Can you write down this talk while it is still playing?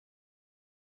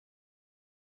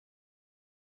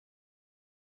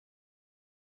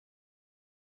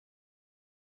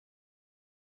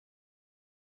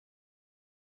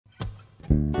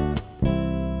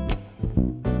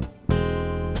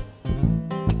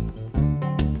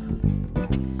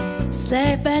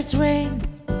Sleigh bells ring,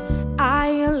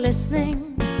 are you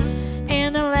listening?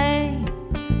 In the lane,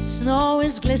 snow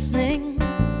is glistening.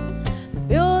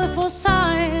 Beautiful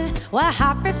sight, we're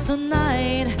happy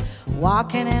tonight,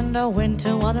 walking in the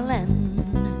winter wonderland.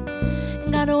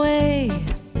 Got away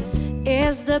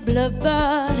is the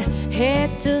bluebird, here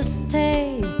to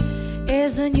stay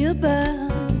is a new bird,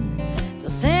 to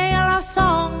sing a love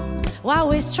song while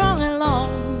we're strong and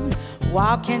long,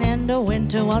 walking in the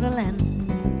winter wonderland.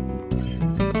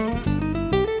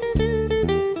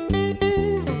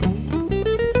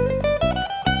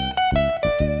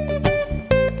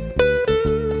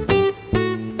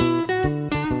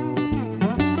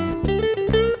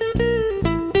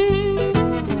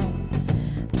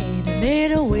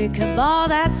 Bought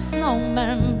that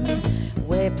snowman,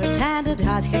 we pretended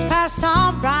that he'd pass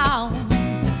some brown.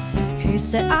 He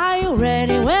said, are you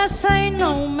ready? We say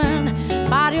no man,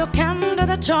 but you can do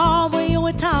the job when you're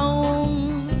in town.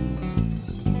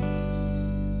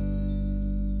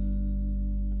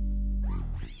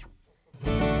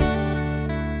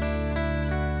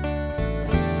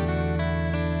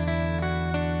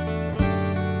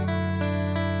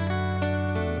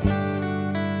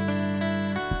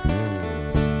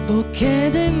 Bo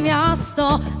kiedy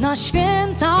miasto na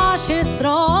święta się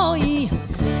stroi,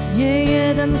 nie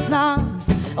jeden z nas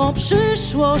o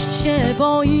przyszłość się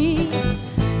boi,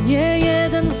 nie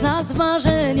jeden z nas w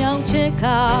marzenia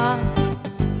ucieka,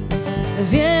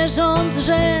 wierząc,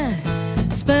 że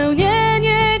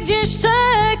spełnienie gdzieś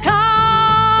czeka.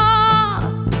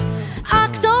 A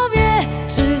kto wie,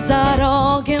 czy za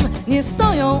rogiem nie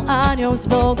stoją anioł z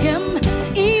Bogiem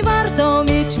i warto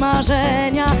mieć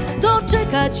marzenia,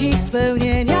 doczekać ich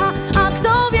spełnienia. A kto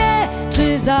wie,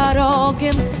 czy za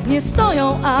rogiem nie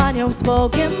stoją anioł z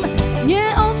Bogiem, nie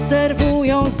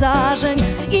obserwują zdarzeń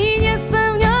i nie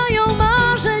spełniają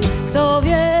marzeń. Kto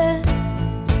wie,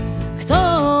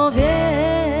 kto wie.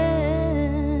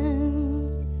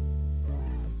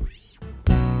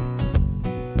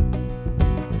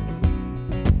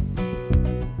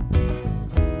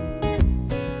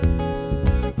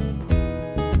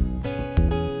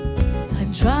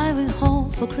 Driving home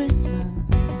for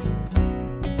Christmas,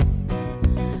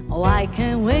 oh, I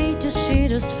can't wait to see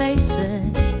those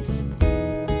faces.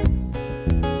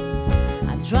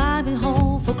 I'm driving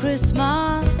home for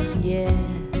Christmas, yeah.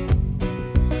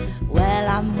 Well,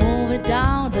 I'm moving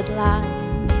down that line,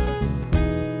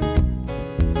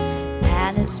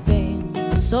 and it's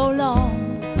been so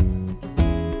long,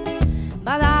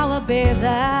 but I will be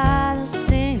there to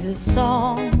sing this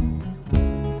song,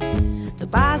 to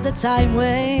pass the time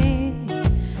way,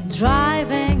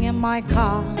 driving in my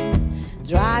car,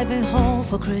 driving home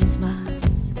for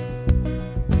Christmas,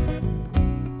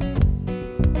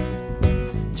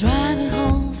 driving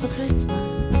home for Christmas.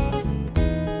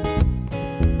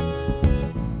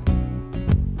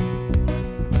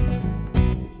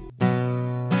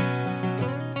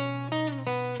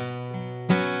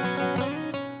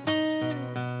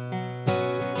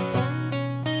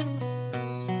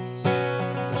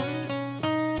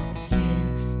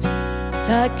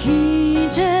 Taki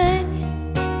dzień,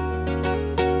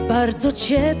 bardzo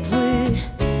ciepły,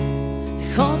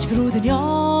 choć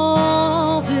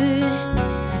grudniowy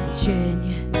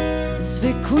dzień,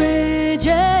 zwykły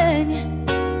dzień,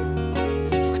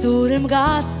 w którym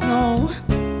gasną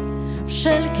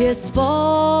wszelkie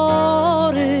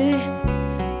spory.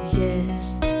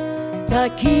 Jest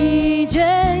taki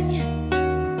dzień,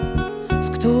 w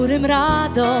którym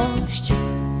radość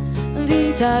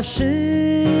wita wszystkich,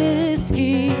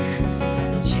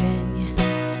 dzień,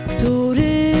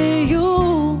 który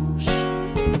już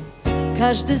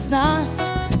każdy z nas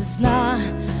zna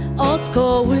od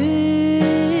kołyski.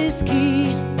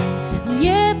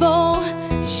 Niebo,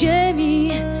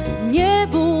 ziemi,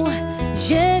 niebu,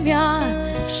 ziemia,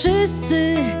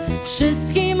 wszyscy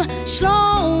wszystkim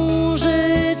ślą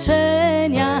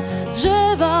życzenia.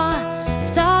 Drzewa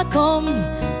ptakom,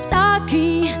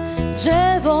 ptaki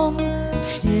drzewom,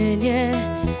 tchnienie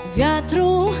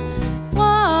wiatru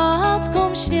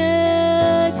płatkom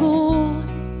śniegu.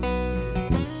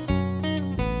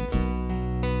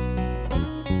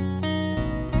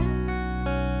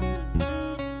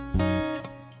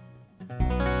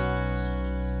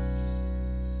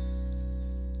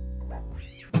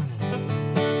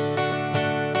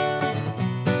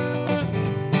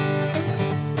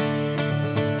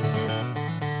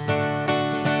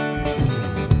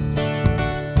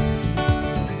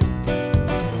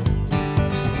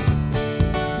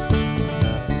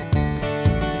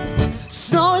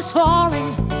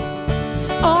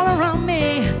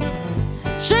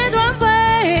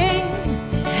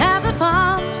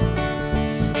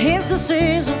 the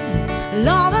season,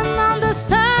 love and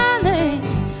understanding.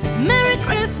 Merry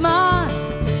Christmas,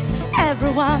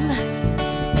 everyone.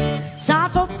 Time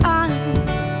for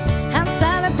eyes and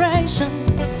celebration.